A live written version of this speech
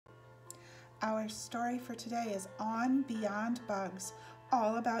Our story for today is On Beyond Bugs,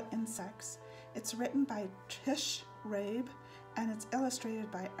 all about insects. It's written by Tish Rabe and it's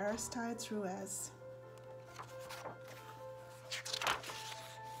illustrated by Aristides Ruiz.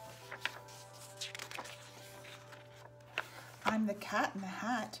 I'm the cat in the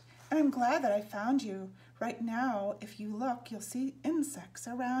hat, and I'm glad that I found you. Right now, if you look, you'll see insects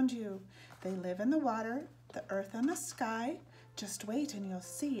around you. They live in the water, the earth, and the sky. Just wait and you'll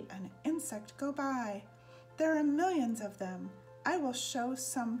see an insect go by. There are millions of them. I will show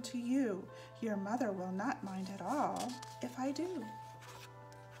some to you. Your mother will not mind at all if I do.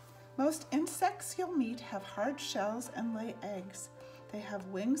 Most insects you'll meet have hard shells and lay eggs. They have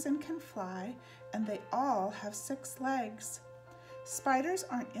wings and can fly, and they all have 6 legs. Spiders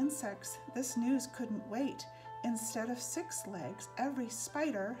aren't insects. This news couldn't wait. Instead of 6 legs, every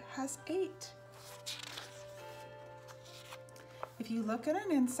spider has 8. If you look at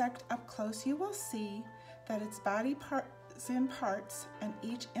an insect up close, you will see that its body is in parts, and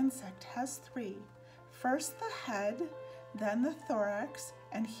each insect has 3. First the head, then the thorax,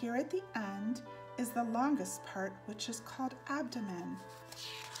 and here at the end is the longest part, which is called abdomen.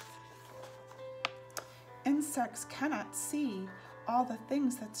 Insects cannot see all the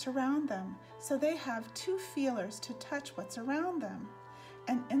things that surround them, so they have 2 feelers to touch what's around them.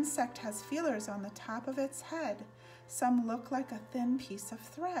 An insect has feelers on the top of its head. Some look like a thin piece of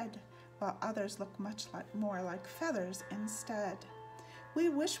thread, while others look much more like feathers instead. We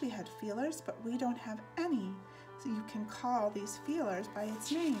wish we had feelers, but we don't have any, so you can call these feelers by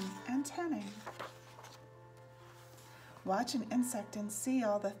its name, antennae. Watch an insect and see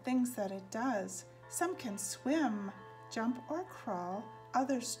all the things that it does. Some can swim, jump or crawl,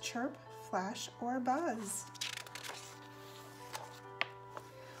 others chirp, flash, or buzz.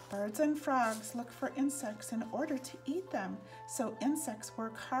 Birds and frogs look for insects in order to eat them, so insects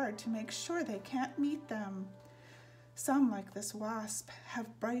work hard to make sure they can't meet them. Some, like this wasp,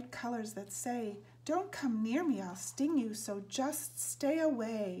 have bright colors that say, "Don't come near me, I'll sting you, so just stay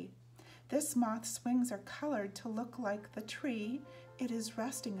away." This moth's wings are colored to look like the tree it is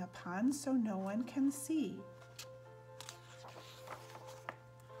resting upon, so no one can see.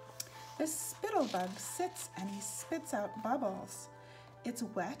 This spittlebug sits and he spits out bubbles. It's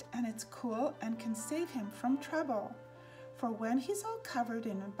wet and it's cool and can save him from trouble. For when he's all covered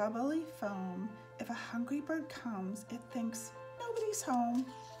in a bubbly foam, if a hungry bird comes, it thinks, nobody's home.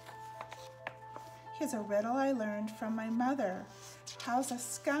 Here's a riddle I learned from my mother. How's a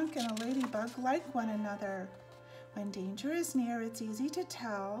skunk and a ladybug like one another? When danger is near, it's easy to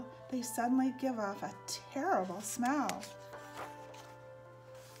tell. They suddenly give off a terrible smell.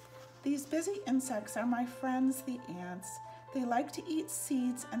 These busy insects are my friends, the ants. They like to eat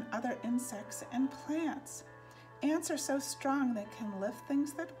seeds and other insects and plants. Ants are so strong they can lift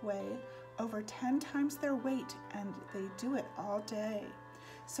things that weigh over 10 times their weight, and they do it all day.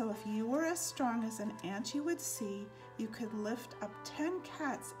 So if you were as strong as an ant you would see, you could lift up 10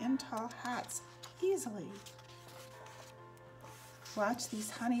 cats in tall hats easily. Watch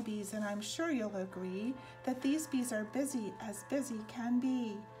these honeybees, and I'm sure you'll agree that these bees are busy as busy can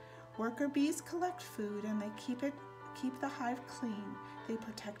be. Worker bees collect food and they keep the hive clean. They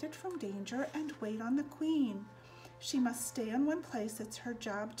protect it from danger and wait on the queen. She must stay in one place. It's her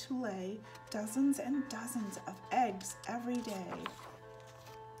job to lay dozens and dozens of eggs every day.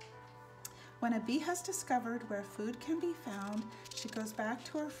 When a bee has discovered where food can be found, she goes back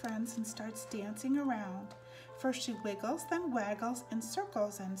to her friends and starts dancing around. First she wiggles, then waggles in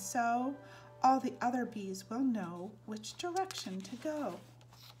circles, and so all the other bees will know which direction to go.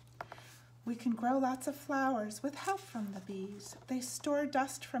 We can grow lots of flowers with help from the bees. They store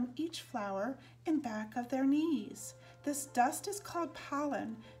dust from each flower in back of their knees. This dust is called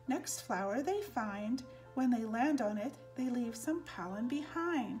pollen. Next flower they find, when they land on it, they leave some pollen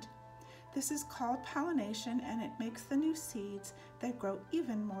behind. This is called pollination, and it makes the new seeds that grow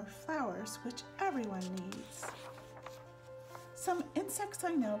even more flowers, which everyone needs. Some insects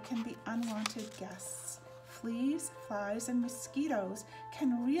I know can be unwanted guests. Fleas, flies, and mosquitoes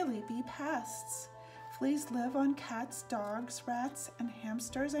can really be pests. Fleas live on cats, dogs, rats, and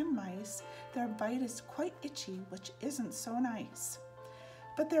hamsters and mice. Their bite is quite itchy, which isn't so nice.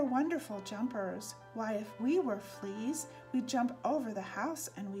 But they're wonderful jumpers. Why, if we were fleas, we'd jump over the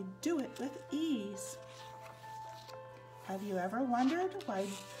house and we'd do it with ease. Have you ever wondered why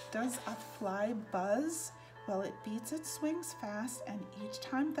does a fly buzz? Well, it beats its wings fast, and each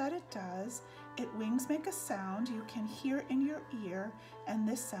time that it does, its wings make a sound you can hear in your ear, and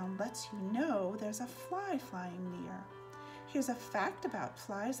this sound lets you know there's a fly flying near. Here's a fact about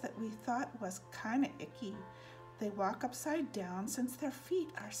flies that we thought was kinda icky. They walk upside down since their feet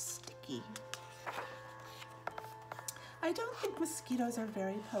are sticky. I don't think mosquitoes are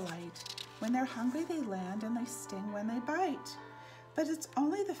very polite. When they're hungry, they land and they sting when they bite. But it's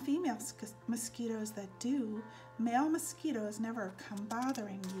only the female mosquitoes that do. Male mosquitoes never come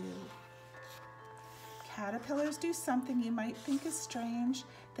bothering you. Caterpillars do something you might think is strange.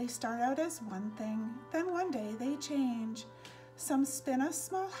 They start out as one thing, then one day they change. Some spin a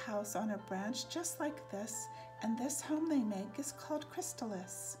small house on a branch just like this, and this home they make is called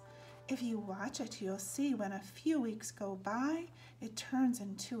chrysalis. If you watch it, you'll see when a few weeks go by, it turns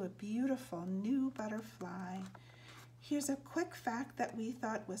into a beautiful new butterfly. Here's a quick fact that we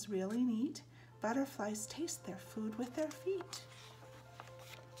thought was really neat. Butterflies taste their food with their feet.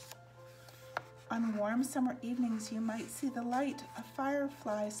 On warm summer evenings, you might see the light of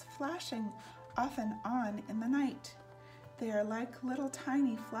fireflies flashing off and on in the night. They are like little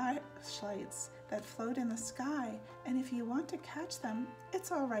tiny flashlights that float in the sky, and if you want to catch them,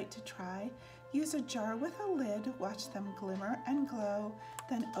 it's all right to try. Use a jar with a lid, watch them glimmer and glow,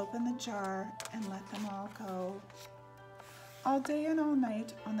 then open the jar and let them all go. All day and all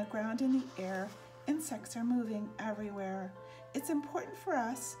night, on the ground in the air, insects are moving everywhere. It's important for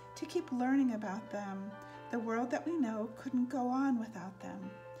us to keep learning about them. The world that we know couldn't go on without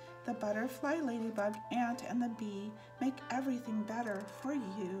them. The butterfly, ladybug, ant, and the bee make everything better for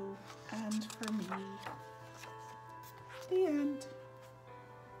you and for me. The end.